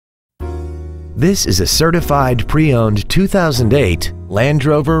This is a certified pre-owned 2008 Land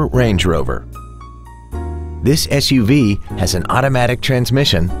Rover Range Rover. This SUV has an automatic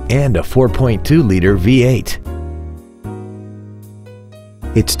transmission and a 4.2-liter V8.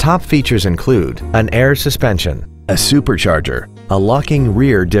 Its top features include an air suspension, a supercharger, a locking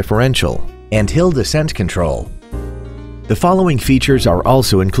rear differential, and hill descent control. The following features are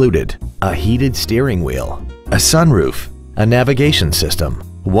also included: a heated steering wheel, a sunroof, a navigation system,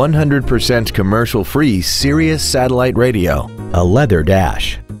 100% commercial-free Sirius satellite radio, a leather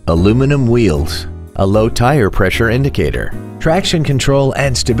dash, aluminum wheels, a low tire pressure indicator, traction control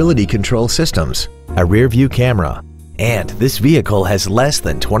and stability control systems, a rear-view camera, and this vehicle has less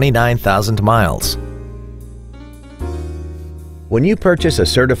than 29,000 miles. When you purchase a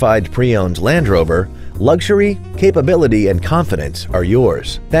certified pre-owned Land Rover, luxury, capability, and confidence are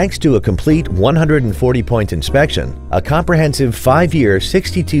yours, thanks to a complete 140-point inspection, a comprehensive 5-year,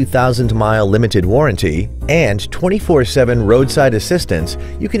 62,000-mile limited warranty, and 24/7 roadside assistance.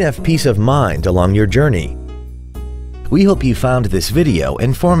 You can have peace of mind along your journey. We hope you found this video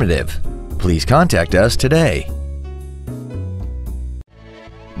informative. Please contact us today.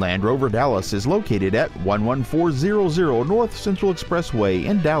 Land Rover Dallas is located at 11400 North Central Expressway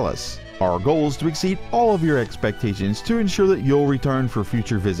in Dallas. Our goal is to exceed all of your expectations to ensure that you'll return for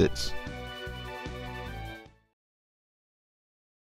future visits.